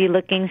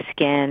 healthy-looking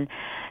skin,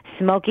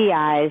 smoky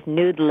eyes,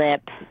 nude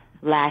lip,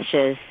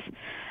 lashes,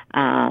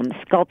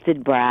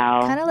 sculpted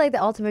brow. Kind of like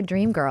the ultimate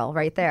dream girl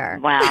right there.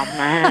 Wow,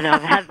 I don't know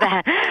about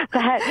that.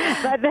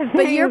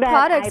 But your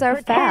products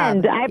are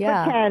fab. I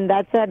pretend.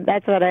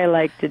 That's what I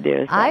like to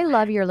do. So. I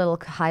love your little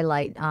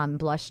highlight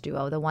blush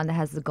duo, the one that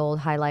has the gold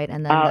highlight.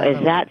 And then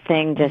that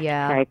thing just cray?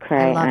 I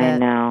love it. I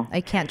know.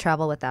 I can't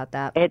travel without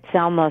that. It's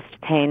almost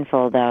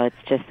painful, though. It's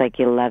just like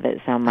you love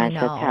it so much.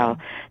 That's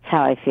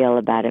how I feel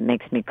about it. It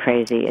makes me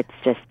crazy. It's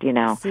just,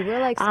 See, we're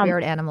like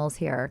spirit animals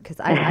here because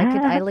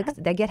I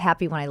get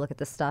happy when I look at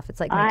this stuff. It's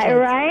like my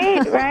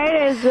kids.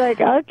 Right. It's like,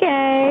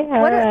 okay. Who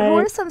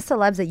are some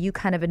celebs that you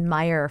kind of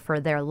admire for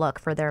their look,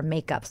 for their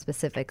makeup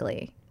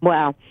specifically?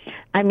 Well,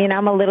 I mean,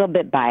 I'm a little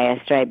bit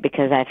biased, right,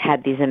 because I've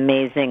had these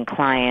amazing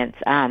clients.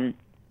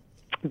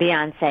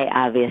 Beyonce,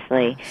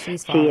 obviously,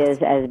 she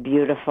is as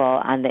beautiful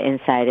on the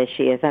inside as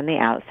she is on the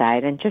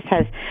outside, and just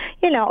has,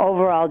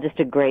 overall just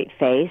a great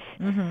face.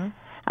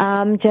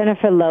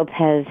 Jennifer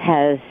Lopez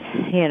has,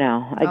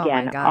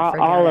 again,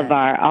 all of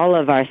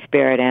our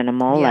spirit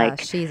animal. Yeah,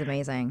 she's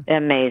amazing.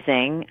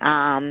 Amazing.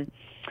 I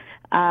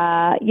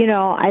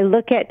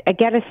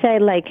gotta say,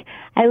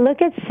 I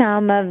look at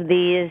some of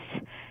these,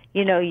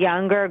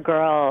 younger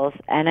girls,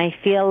 and I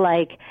feel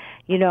like,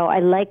 I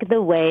like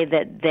the way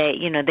that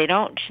they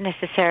don't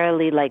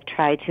necessarily like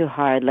try too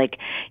hard. Like,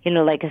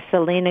 like a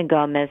Selena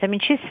Gomez. I mean,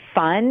 she's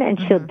fun and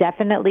she'll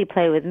definitely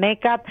play with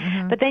makeup,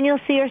 but then you'll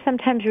see her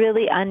sometimes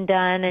really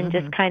undone and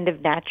just kind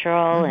of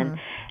natural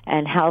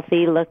and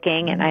healthy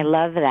looking, and I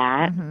love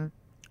that.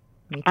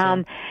 Me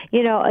too.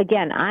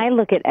 Again, I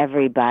look at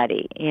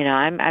everybody.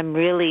 I'm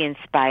really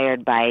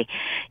inspired by,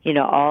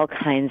 all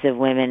kinds of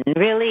women. And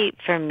really,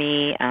 for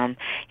me,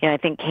 I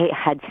think Kate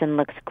Hudson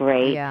looks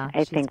great. Yeah,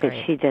 I think that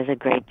she does a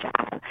great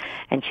job,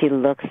 and she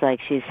looks like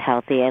she's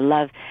healthy. I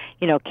love,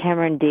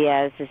 Cameron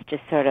Diaz has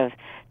just sort of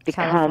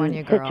become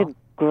California girl. such a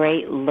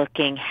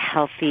great-looking,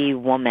 healthy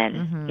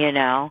woman.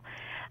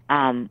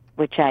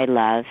 Which I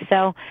love.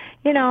 So,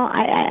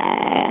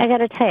 I got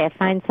to tell you, I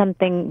find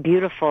something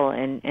beautiful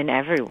in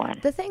everyone.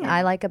 The thing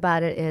I like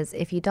about it is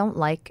if you don't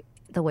like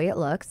the way it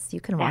looks, you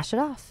can wash it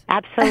off.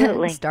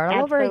 Absolutely. Start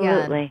all over again.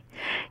 Absolutely.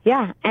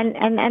 Yeah, and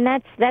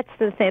that's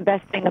the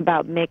best thing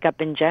about makeup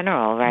in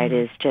general, right?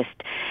 Is just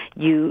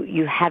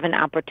you have an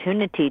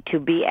opportunity to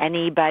be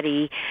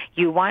anybody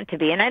you want to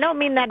be. And I don't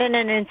mean that in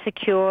an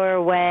insecure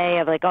way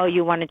of like, oh,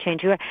 you want to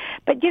change who you are.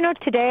 But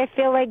today I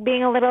feel like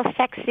being a little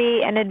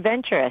sexy and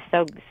adventurous.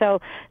 So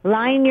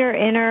line your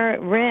inner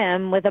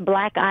rim with a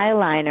black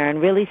eyeliner and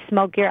really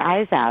smoke your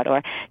eyes out.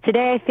 Or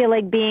today I feel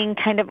like being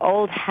kind of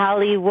old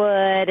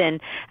Hollywood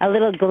and a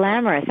little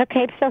glamorous.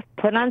 Okay, so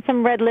put on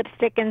some red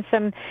lipstick and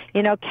some,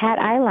 cat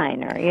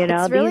eyeliner.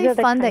 It's really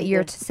fun that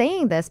you're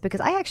saying this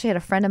because I actually had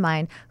a friend of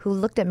mine who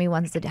looked at me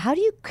once and said, how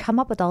do you come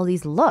up with all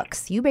these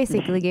looks? You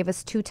basically gave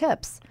us 2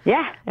 tips.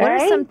 Yeah. What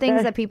are some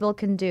things that people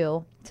can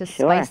do to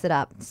spice it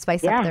up,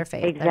 spice up their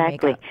face, exactly. their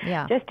makeup?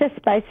 Yeah. Just to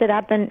spice it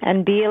up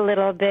and be a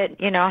little bit,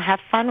 have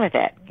fun with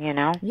it,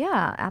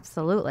 Yeah,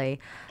 absolutely.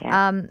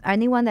 Yeah.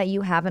 Anyone that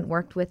you haven't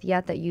worked with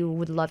yet that you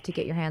would love to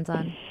get your hands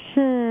on?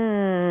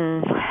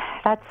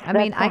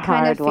 I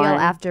kind of feel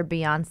after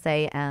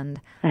Beyonce and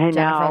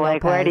Jennifer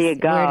Lopez, where do you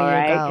go,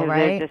 right? Because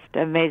right? they're just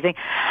amazing.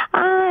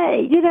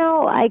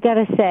 I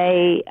gotta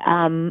say,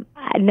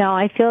 no,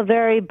 I feel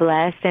very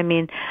blessed. I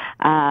mean,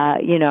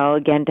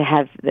 again, to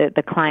have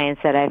the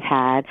clients that I've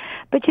had.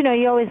 But,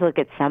 you always look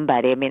at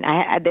somebody. I mean,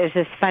 there's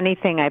this funny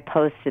thing I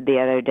posted the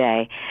other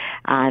day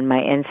on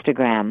my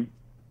Instagram.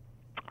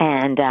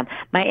 And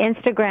my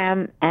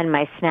Instagram and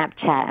my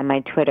Snapchat and my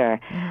Twitter,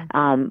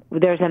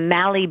 there's a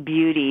Mally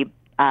Beauty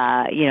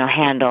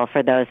handle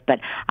for those, but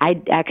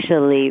I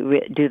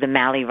actually do the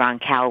Mally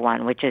Roncal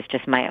one, which is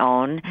just my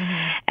own,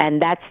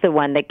 and that's the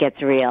one that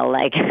gets real.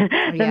 Like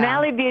the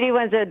Mally Beauty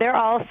ones, they're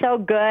all so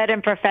good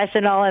and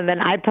professional, and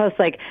then I post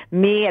like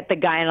me at the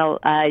gyno,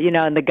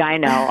 in the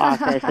gyno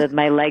office with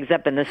my legs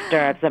up in the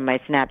stirrups on my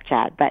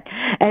Snapchat. But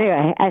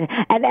anyway,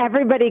 and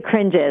everybody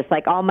cringes,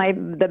 like all my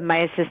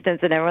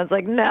assistants and everyone's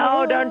like,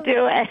 no, don't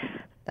do it.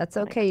 That's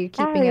okay. You're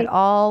keeping it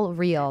all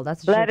real.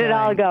 That's what Let it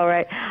all go,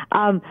 right?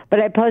 But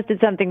I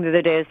posted something the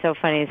other day. It's so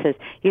funny. It says,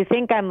 you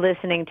think I'm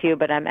listening to you,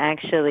 but I'm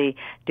actually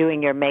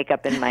doing your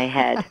makeup in my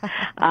head.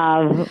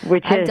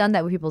 I've done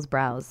that with people's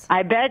brows.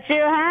 I bet you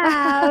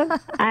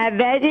have. I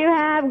bet you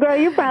have, girl.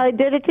 You probably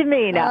did it to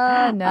me.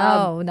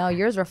 No,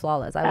 yours were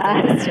flawless. I was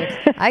like, this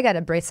chick, I got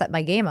to set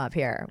my game up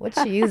here. What's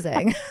she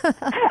using?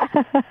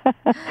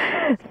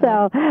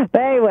 But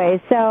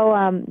anyway, so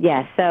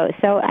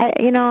I,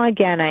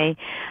 again,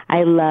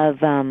 I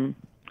love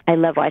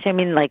watching. I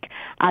mean, like,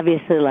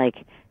 obviously,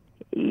 like,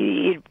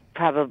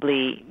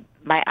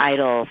 my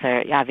idols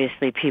are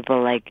obviously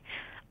people like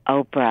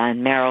Oprah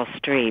and Meryl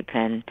Streep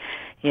and,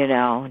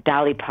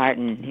 Dolly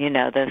Parton,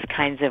 those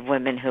kinds of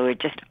women who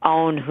just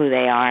own who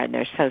they are, and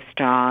they're so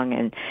strong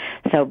and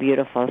so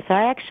beautiful. So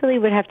I actually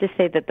would have to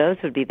say that those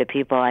would be the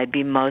people I'd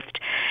be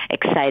most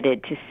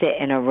excited to sit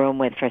in a room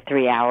with for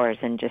 3 hours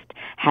and just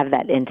have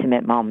that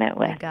intimate moment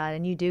with. Oh my God,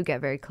 and you do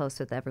get very close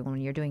with everyone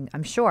when you're doing,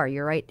 I'm sure,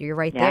 you're right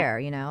there,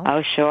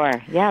 Oh, sure.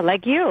 Yeah,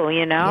 like you,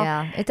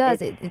 Yeah, it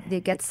does.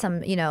 It gets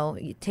some,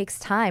 it takes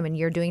time, and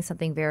you're doing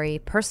something very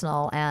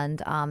personal,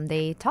 and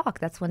they talk.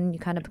 That's when you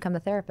kind of become the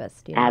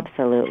therapist,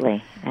 Absolutely.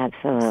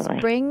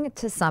 Spring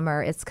to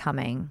summer is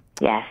coming.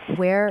 Yes.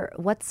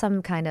 What's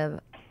some kind of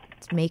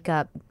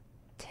makeup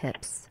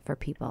tips for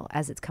people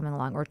as it's coming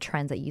along, or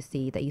trends that you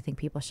see that you think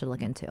people should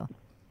look into?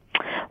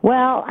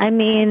 Well, I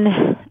mean,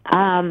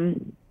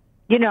 I'm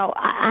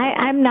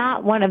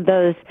not one of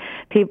those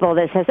people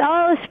that says,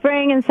 oh,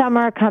 spring and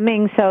summer are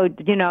coming, so,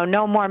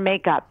 no more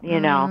makeup,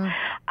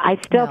 I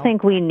still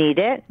think we need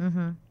it.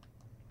 Mm-hmm.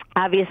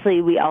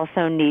 Obviously, we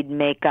also need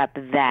makeup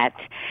that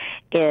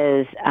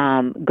is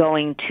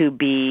going to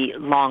be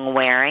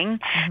long-wearing,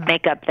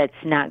 makeup that's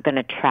not going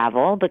to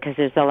travel because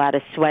there's a lot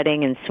of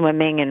sweating and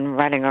swimming and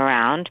running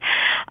around.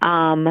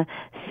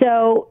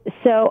 So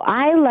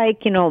I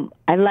like,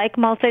 I like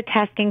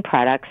multitasking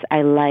products.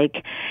 I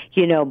like,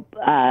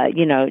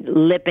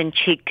 lip and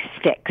cheek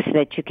sticks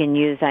that you can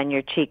use on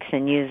your cheeks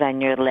and use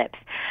on your lips.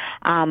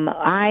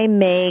 I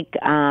make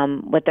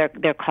what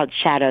they're called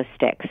shadow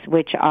sticks,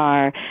 which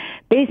are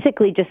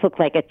basically just look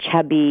like a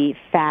chubby,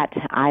 fat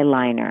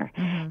eyeliner.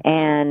 Mm-hmm.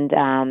 And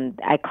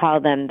I call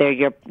them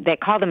they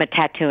call them a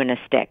tattoo in a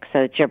stick. So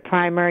it's your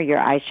primer, your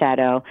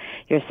eyeshadow,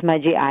 your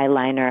smudgy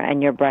eyeliner,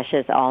 and your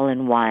brushes all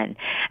in one.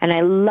 And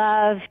I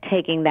love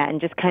taking that and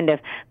just kind of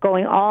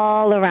going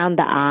all around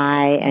the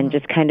eye and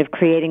just kind of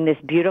creating this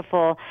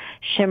beautiful,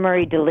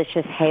 shimmery,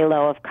 delicious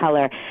halo of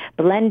color,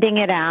 blending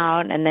it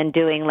out, and then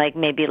doing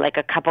maybe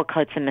a couple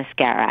coats of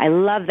mascara. I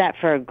love that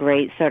for a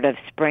great sort of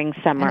spring,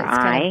 summer and it's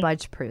eye. Kind of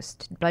budge-proof.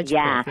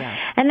 Yeah.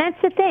 And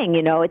that's the thing,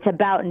 it's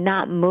about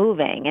not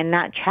moving and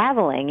not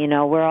traveling.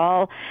 We're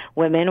all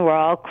women, we're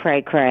all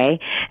cray-cray,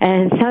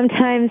 and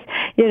sometimes,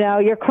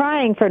 you're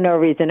crying for no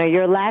reason, or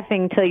you're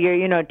laughing till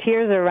your,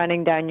 tears are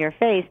running down your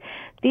face.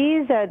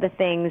 These are the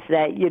things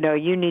that,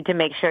 you need to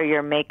make sure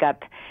your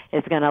makeup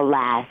is going to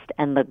last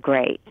and look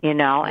great,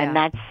 Yeah. And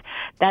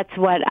that's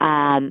what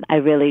I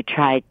really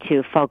try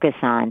to focus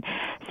on.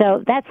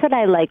 So that's what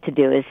I like to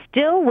do, is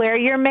still wear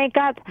your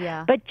makeup,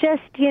 but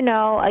just,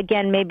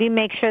 again, maybe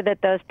make sure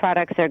that those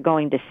products are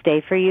going to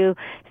stay for you,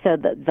 so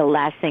the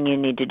last thing you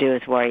need to do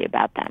is worry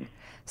about them.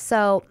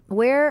 So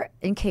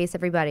in case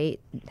everybody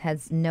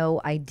has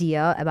no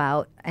idea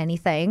about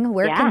anything,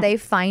 where can they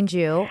find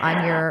you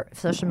on your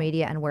social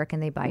media, and where can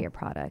they buy your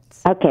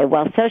products? Okay,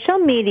 well, social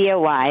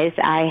media-wise,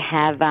 I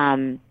have,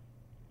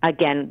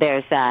 again,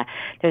 there's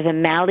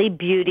Mally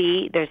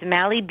Beauty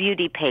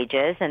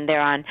pages, and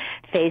they're on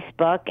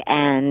Facebook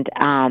and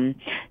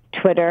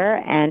Twitter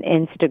and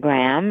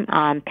Instagram,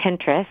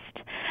 Pinterest.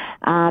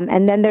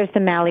 And then there's the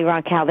Mally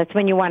Roncal. That's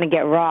when you want to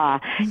get raw.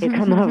 You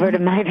come over to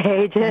my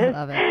pages. I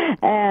love it.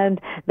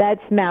 And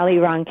that's Mally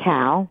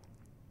Roncal.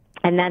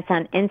 And that's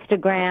on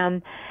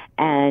Instagram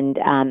and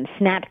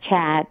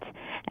Snapchat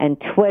and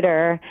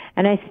Twitter.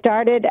 And I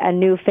started a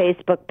new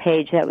Facebook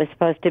page that was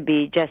supposed to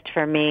be just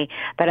for me,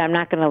 but I'm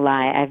not going to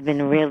lie, I've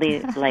been really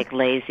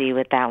lazy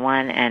with that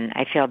one, and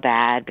I feel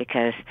bad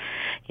because,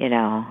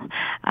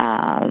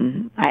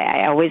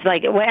 I always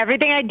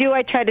everything I do,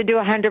 I try to do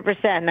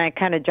 100%, and I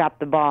kind of dropped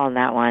the ball on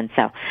that one.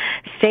 So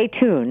stay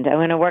tuned. I'm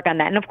going to work on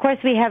that. And of course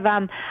we have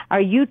our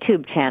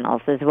YouTube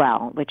channels as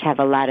well, which have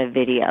a lot of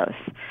videos,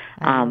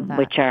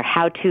 which are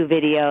how-to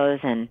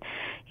videos, and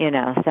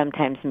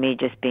sometimes me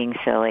just being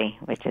silly,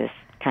 which is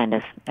kind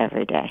of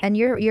every day. And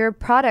your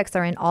products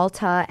are in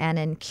Ulta and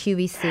in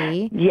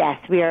QVC. Yes,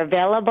 we are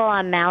available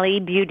on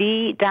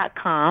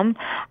MallyBeauty.com.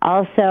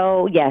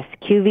 Also, yes,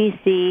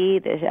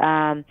 QVC,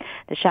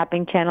 the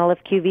shopping channel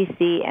of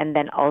QVC, and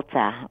then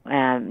Ulta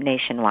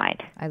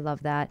nationwide. I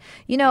love that.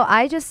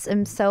 I just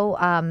am so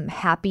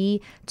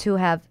happy to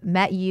have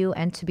met you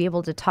and to be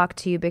able to talk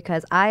to you,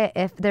 because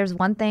if there's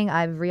one thing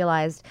I've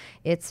realized,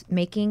 it's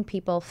making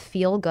people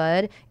feel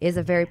good is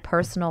a very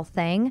personal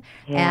thing,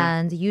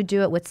 and you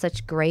do it with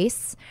such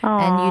grace.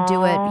 Aww.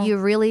 And you're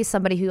really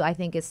somebody who I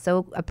think is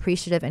so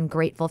appreciative and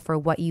grateful for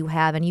what you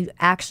have, and you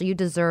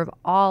deserve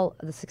all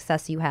the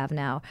success you have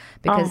now,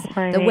 because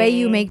the way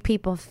you make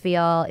people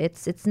feel,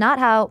 it's not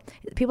how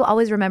people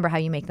always remember how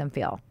you make them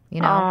feel.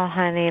 Oh,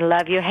 honey,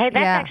 love you. Hey,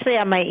 that's actually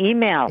on my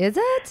email. Is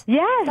it?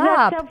 Yes,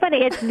 that's so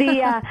funny. It's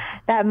the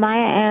that Maya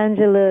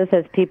Angelou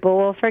says, people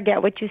will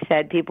forget what you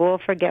said, people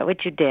will forget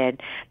what you did,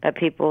 but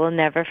people will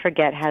never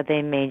forget how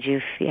they made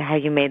you feel, how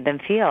you made them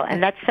feel.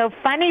 And that's so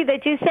funny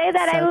that you say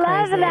that. So I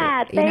love crazy.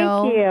 that.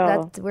 Thank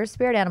you. We're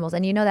spirit animals,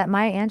 and that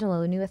Maya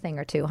Angelou knew a thing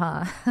or two,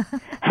 huh?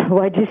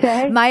 What'd you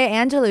say? Maya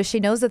Angelou,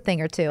 she knows a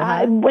thing or two,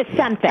 huh? With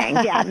something,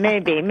 yeah,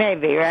 maybe,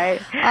 right?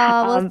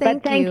 Well,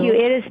 thank you.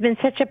 It has been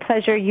such a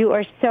pleasure. You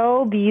are so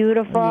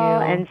beautiful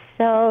and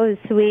so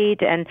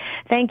sweet, and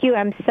thank you.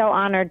 I'm so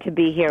honored to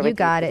be here with you. You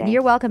got it.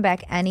 You're welcome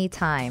back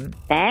anytime.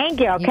 Thank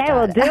you. Okay,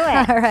 we'll do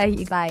it. All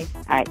right, bye.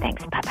 All right,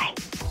 thanks. Bye-bye.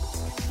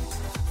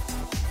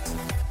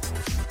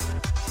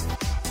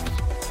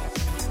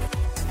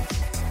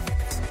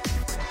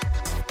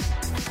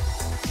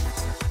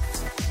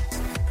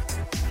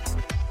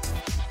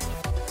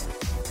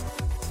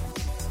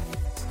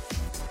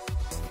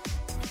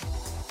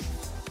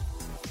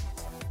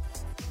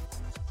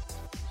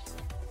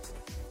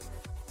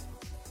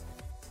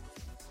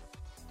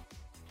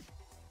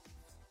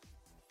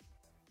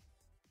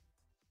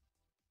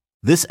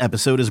 This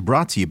episode is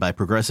brought to you by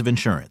Progressive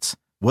Insurance.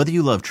 Whether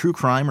you love true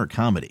crime or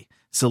comedy,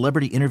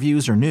 celebrity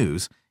interviews or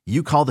news,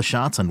 you call the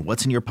shots on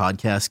what's in your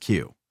podcast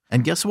queue.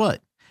 And guess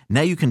what?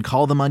 Now you can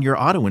call them on your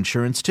auto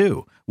insurance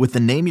too, with the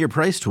Name Your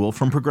Price tool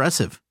from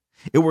Progressive.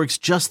 It works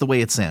just the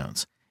way it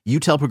sounds. You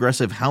tell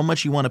Progressive how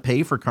much you want to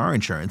pay for car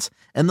insurance,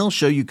 and they'll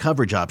show you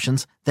coverage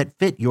options that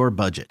fit your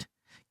budget.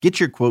 Get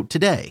your quote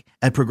today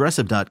at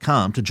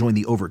Progressive.com to join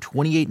the over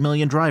 28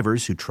 million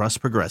drivers who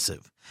trust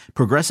Progressive.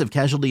 Progressive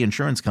Casualty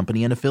Insurance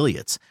Company and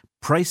Affiliates.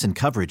 Price and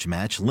coverage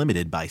match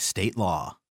limited by state law.